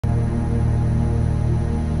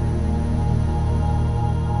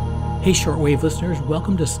Hey Shortwave listeners,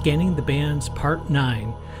 welcome to Scanning the Bands Part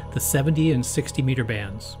 9, the 70 and 60 meter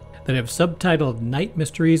bands, that have subtitled Night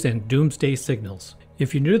Mysteries and Doomsday Signals.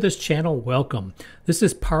 If you're new to this channel, welcome. This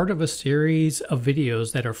is part of a series of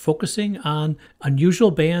videos that are focusing on unusual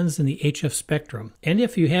bands in the HF spectrum. And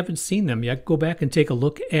if you haven't seen them yet, go back and take a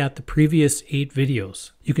look at the previous 8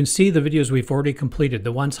 videos. You can see the videos we've already completed.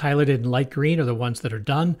 The ones highlighted in light green are the ones that are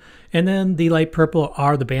done. And then the light purple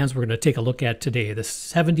are the bands we're going to take a look at today, the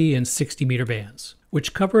 70 and 60 meter bands,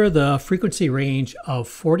 which cover the frequency range of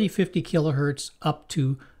 40-50 kilohertz up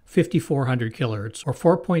to 5400 kilohertz, or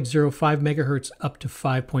 4.05 megahertz up to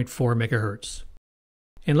 5.4 megahertz.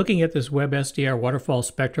 And looking at this WebSDR waterfall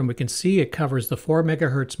spectrum, we can see it covers the 4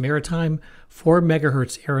 megahertz maritime, 4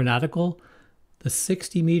 megahertz aeronautical, the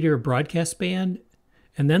 60 meter broadcast band,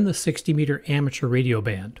 and then the 60 meter amateur radio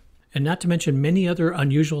band. And not to mention many other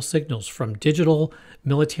unusual signals from digital,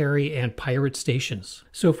 military, and pirate stations.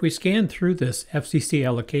 So if we scan through this FCC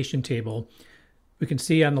allocation table, we can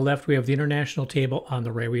see on the left we have the international table, on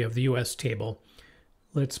the right we have the US table.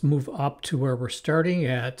 Let's move up to where we're starting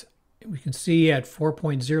at. We can see at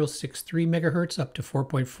 4.063 megahertz up to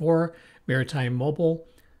 4.4 maritime mobile,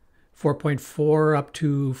 4.4 up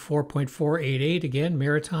to 4.488 again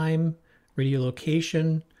maritime radio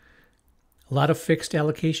location. A lot of fixed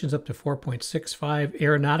allocations up to 4.65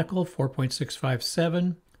 aeronautical,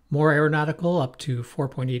 4.657, more aeronautical up to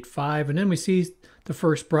 4.85, and then we see the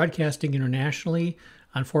first broadcasting internationally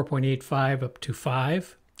on 4.85 up to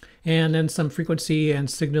 5, and then some frequency and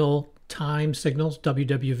signal time signals,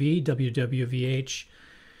 WWV, WWVH.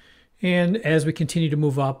 And as we continue to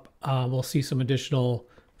move up, we'll see some additional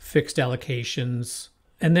fixed allocations.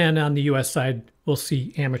 And then on the US side, we'll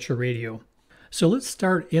see amateur radio. So let's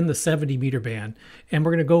start in the 70 meter band, and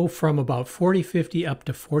we're going to go from about 4050 up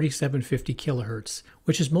to 4750 kilohertz,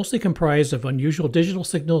 which is mostly comprised of unusual digital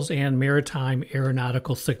signals and maritime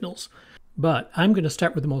aeronautical signals. But I'm going to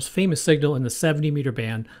start with the most famous signal in the 70 meter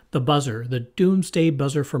band, the buzzer, the Doomsday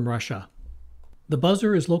buzzer from Russia. The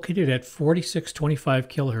buzzer is located at 4625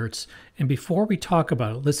 kilohertz, and before we talk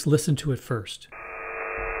about it, let's listen to it first.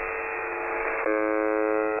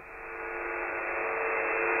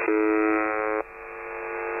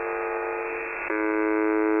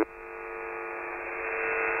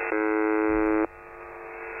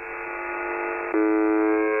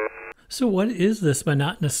 So what is this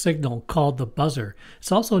monotonous signal called the buzzer?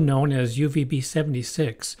 It's also known as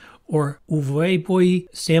UVB76 or UVB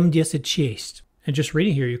 76. And just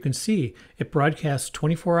reading here, you can see it broadcasts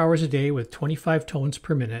 24 hours a day with 25 tones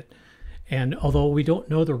per minute. And although we don't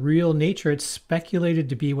know the real nature, it's speculated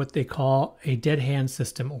to be what they call a dead hand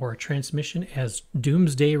system or a transmission as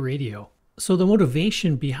Doomsday radio. So the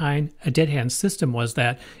motivation behind a dead hand system was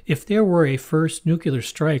that if there were a first nuclear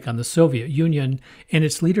strike on the Soviet Union and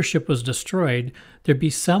its leadership was destroyed, there'd be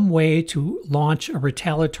some way to launch a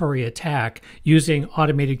retaliatory attack using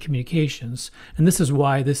automated communications. And this is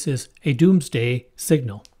why this is a doomsday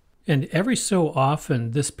signal. And every so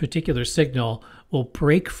often, this particular signal will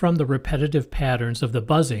break from the repetitive patterns of the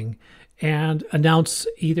buzzing and announce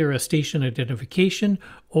either a station identification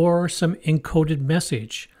or some encoded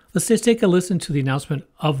message. Let's just take a listen to the announcement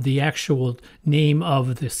of the actual name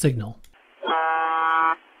of the signal.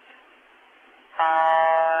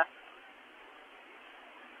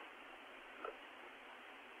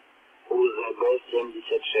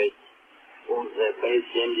 УЗБ-76,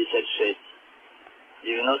 УЗБ-76,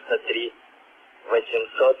 93,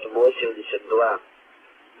 882,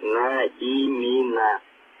 Наимина,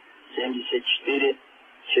 74, 14,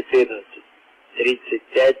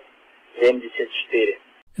 35, 74.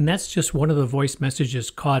 And that's just one of the voice messages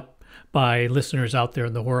caught by listeners out there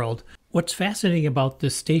in the world. What's fascinating about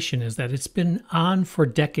this station is that it's been on for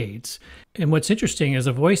decades. And what's interesting is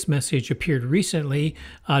a voice message appeared recently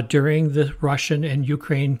during the Russian and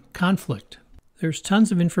Ukraine conflict. There's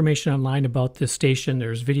tons of information online about this station.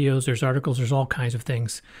 There's videos, there's articles, there's all kinds of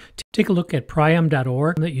things. Take a look at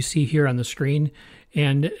priam.org that you see here on the screen.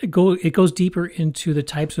 And it goes deeper into the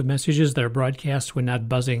types of messages that are broadcast when not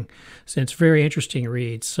buzzing. So it's very interesting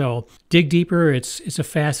read. So dig deeper. It's a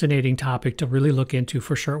fascinating topic to really look into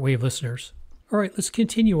for shortwave listeners. All right, let's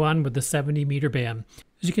continue on with the 70 meter band.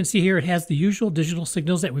 As you can see here, it has the usual digital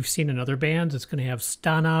signals that we've seen in other bands. It's going to have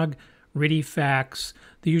Stanog, RIDIFAX,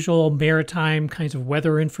 the usual maritime kinds of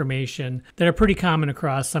weather information that are pretty common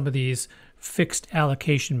across some of these fixed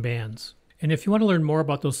allocation bands. And if you want to learn more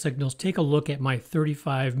about those signals, take a look at my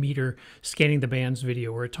 35-meter Scanning the Bands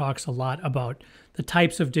video, where it talks a lot about the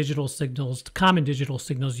types of digital signals, common digital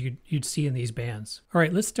signals you'd see in these bands. All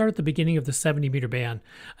right, let's start at the beginning of the 70-meter band.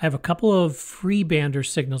 I have a couple of free bander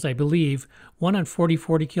signals, I believe, one on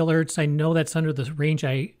 4040 kilohertz. I know that's under the range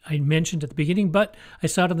I mentioned at the beginning, but I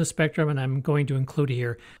saw it on the spectrum and I'm going to include it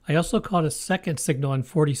here. I also caught a second signal on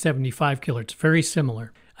 4075 kilohertz, very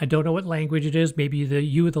similar. I don't know what language it is. Maybe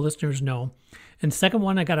you, the listeners, know. And second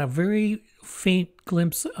one, I got a very faint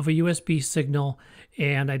glimpse of a USB signal,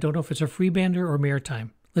 and I don't know if it's a free bander or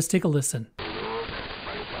maritime. Let's take a listen.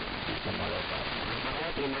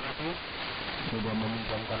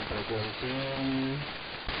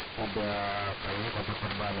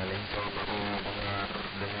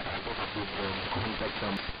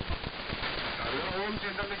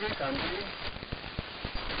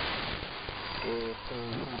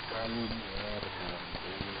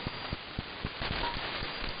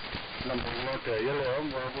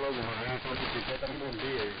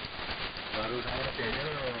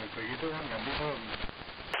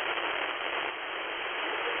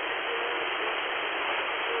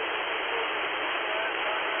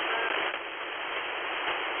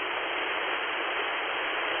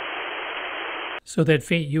 So that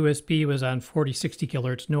faint USB was on 4060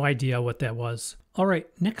 kilohertz. No idea what that was. All right,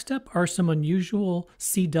 next up are some unusual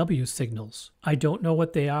CW signals. I don't know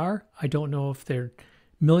what they are. I don't know if they're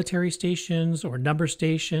military stations or number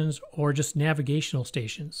stations or just navigational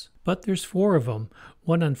stations. But there's 4 of them.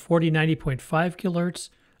 One on 4090.5 kilohertz,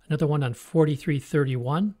 another one on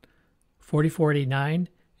 4331, 4489,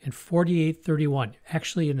 and 4831,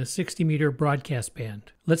 actually in the 60-meter broadcast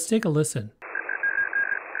band. Let's take a listen.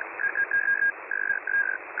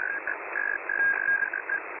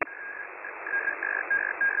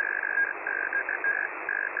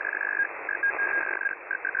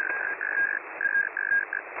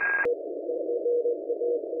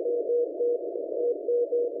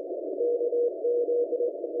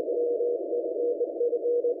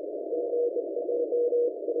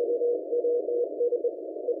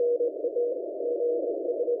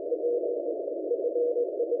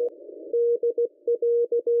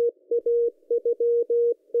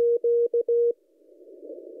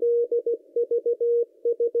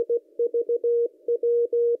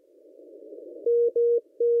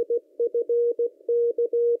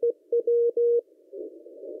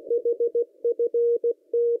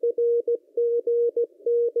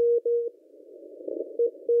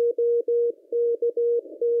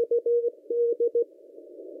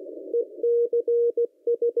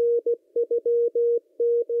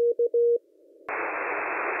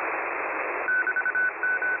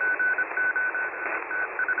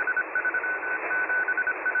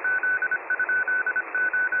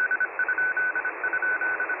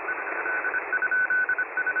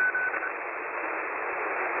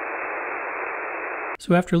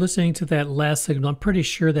 So after listening to that last signal, I'm pretty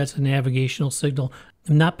sure that's a navigational signal.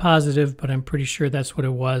 I'm not positive, but I'm pretty sure that's what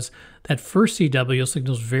it was. That first CW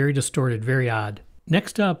signal is very distorted, very odd.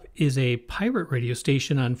 Next up is a pirate radio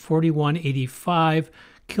station on 4185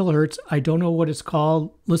 kilohertz. I don't know what it's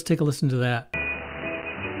called. Let's take a listen to that.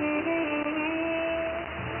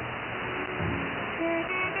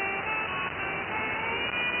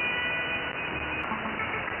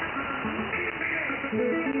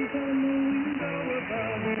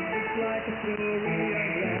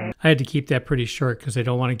 I had to keep that pretty short because I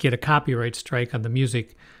don't want to get a copyright strike on the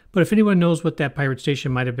music. But if anyone knows what that pirate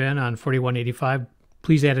station might have been on 4185,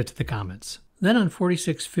 please add it to the comments. Then on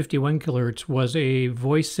 4651 kilohertz was a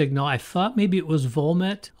voice signal. I thought maybe it was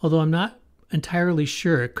Volmet, although I'm not entirely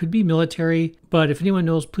sure. It could be military, but if anyone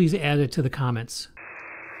knows, please add it to the comments.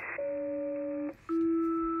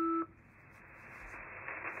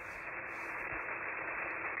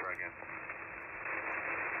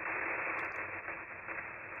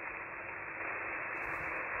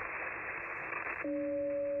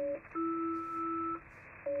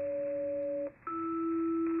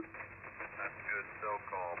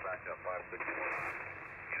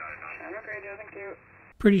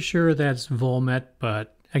 Pretty sure that's Volmet,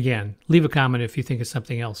 but again, leave a comment if you think it's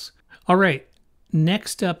something else. All right,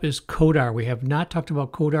 next up is CODAR. We have not talked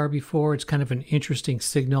about CODAR before. It's kind of an interesting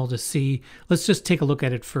signal to see. Let's just take a look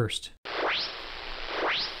at it first.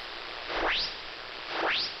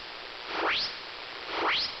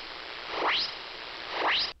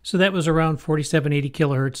 So that was around 4780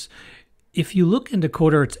 kilohertz. If you look into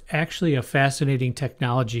CODAR, it's actually a fascinating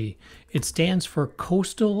technology. It stands for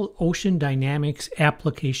Coastal Ocean Dynamics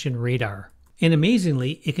Application Radar. And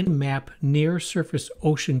amazingly, it can map near surface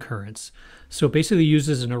ocean currents. So it basically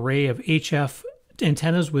uses an array of HF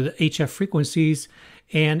antennas with HF frequencies,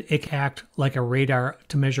 and it can act like a radar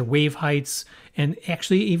to measure wave heights and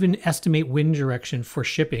actually even estimate wind direction for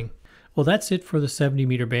shipping. Well, that's it for the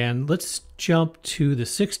 70-meter band. Let's jump to the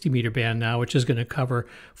 60-meter band now, which is going to cover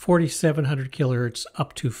 4,700 kilohertz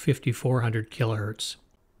up to 5,400 kilohertz.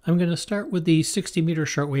 I'm going to start with the 60-meter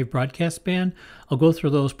shortwave broadcast band. I'll go through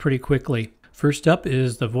those pretty quickly. First up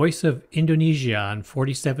is the Voice of Indonesia on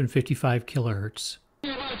 4,755 kilohertz.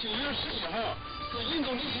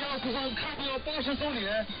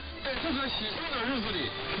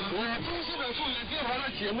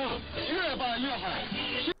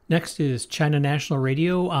 Next is China National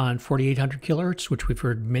Radio on 4,800 kilohertz, which we've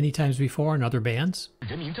heard many times before in other bands.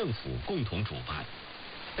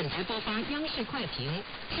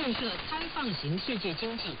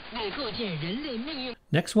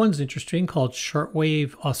 Next one's interesting, called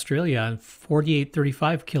Shortwave Australia on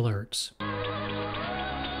 4,835 kilohertz.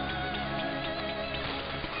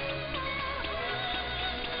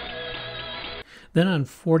 Then on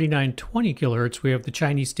 4,920 kilohertz, we have the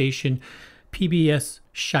Chinese station PBS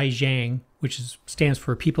Zhejiang, which stands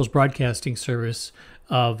for People's Broadcasting Service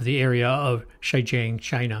of the area of Zhejiang,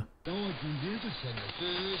 China.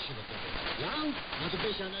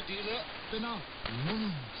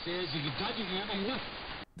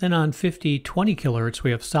 Then on 5020 kilohertz,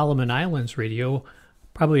 we have Solomon Islands Radio,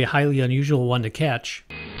 probably a highly unusual one to catch.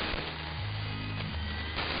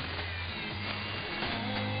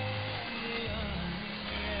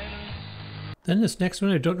 Then this next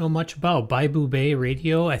one I don't know much about, Baibu Bay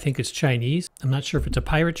Radio. I think it's Chinese. I'm not sure if it's a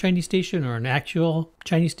pirate Chinese station or an actual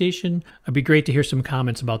Chinese station. It'd be great to hear some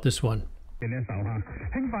comments about this one.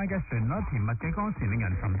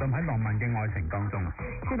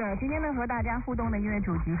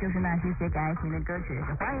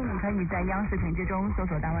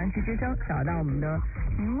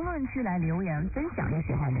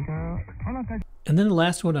 And then the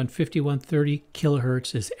last one on 5130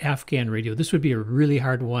 kilohertz is Afghan radio. This would be a really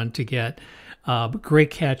hard one to get. But great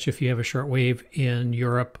catch if you have a shortwave in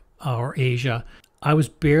Europe or Asia. I was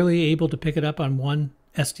barely able to pick it up on one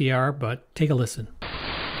SDR, but take a listen.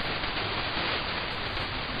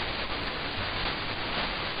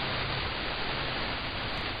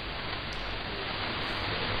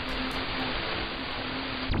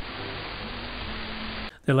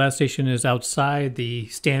 The last station is outside the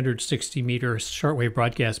standard 60-meter shortwave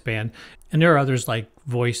broadcast band, and there are others like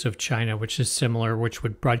Voice of China, which is similar, which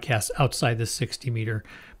would broadcast outside the 60-meter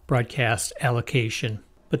broadcast allocation.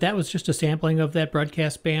 But that was just a sampling of that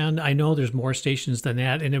broadcast band. I know there's more stations than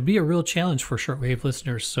that, and it'd be a real challenge for shortwave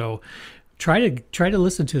listeners, so try to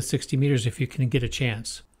listen to 60 meters if you can get a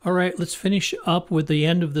chance. All right, let's finish up with the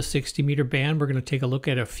end of the 60-meter band. We're going to take a look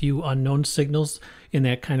at a few unknown signals in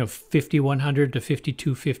that kind of 5,100 to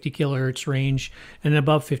 5,250 kilohertz range, and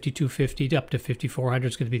above 5,250 up to 5,400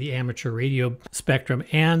 is going to be the amateur radio spectrum,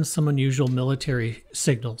 and some unusual military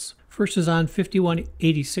signals. First is on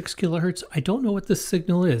 5186 kilohertz. I don't know what this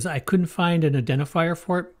signal is. I couldn't find an identifier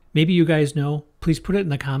for it. Maybe you guys know. Please put it in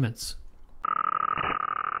the comments.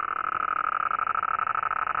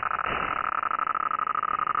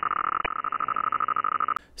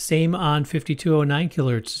 Same on 5209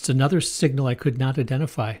 kilohertz. It's another signal I could not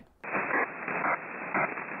identify.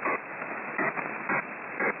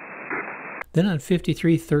 Then on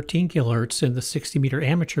 5313 kilohertz in the 60-meter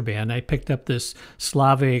amateur band, I picked up this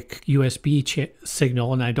Slavic USB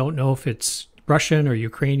signal, and I don't know if it's Russian or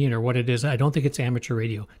Ukrainian or what it is. I don't think it's amateur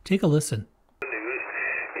radio. Take a listen. You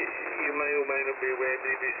may or may not be aware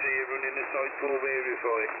BBC are running a site called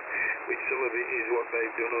Verify, which some of it is what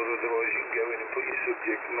they've done, or otherwise you can go in and put your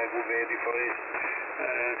subject and they will verify it.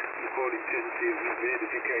 Quite intensive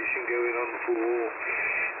verification going on for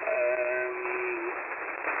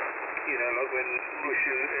like when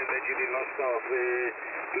Russia allegedly lost half their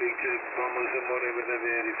fleet of bombers and whatever, they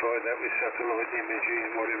verified that with satellite imagery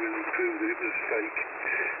and whatever, and proved that it was fake.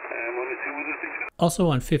 One or two other things. Also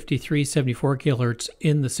on 5374 kilohertz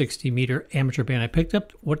in the 60-meter amateur band, I picked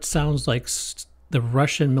up what sounds like the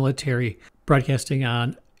Russian military broadcasting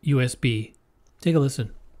on USB. Take a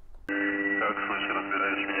listen.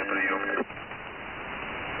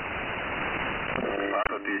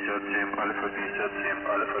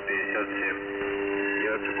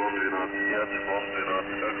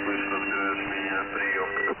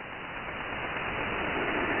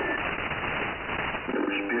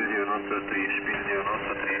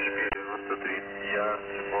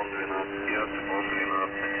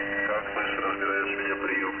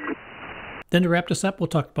 Then to wrap this up, we'll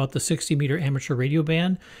talk about the 60-meter amateur radio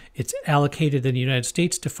band. It's allocated in the United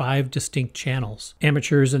States to 5 distinct channels.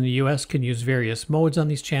 Amateurs in the US can use various modes on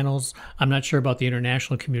these channels. I'm not sure about the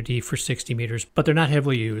international community for 60 meters, but they're not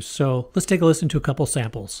heavily used. So let's take a listen to a couple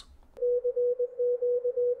samples.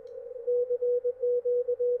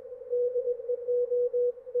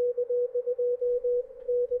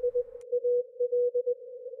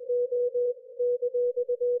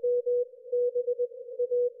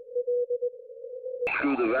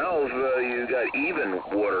 Through the valve, you got even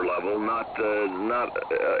water level, not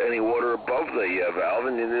any water above the valve,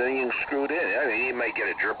 and then you can screw it in. I mean, you might get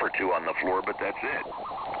a drip or two on the floor, but that's it.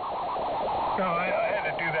 No, I had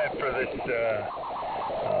to do that for this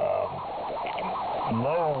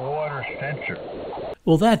low water sensor.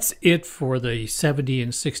 Well, that's it for the 70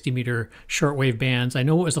 and 60 meter shortwave bands. I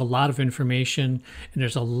know it was a lot of information, and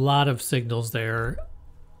there's a lot of signals there.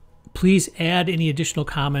 Please add any additional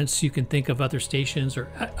comments you can think of, other stations or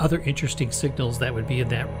other interesting signals that would be in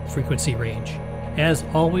that frequency range. As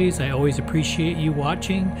always, I always appreciate you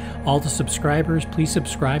watching. All the subscribers, please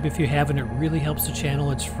subscribe if you haven't. It really helps the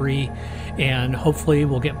channel. It's free, and hopefully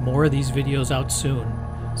we'll get more of these videos out soon.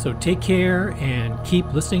 So take care and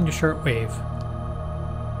keep listening to Shortwave.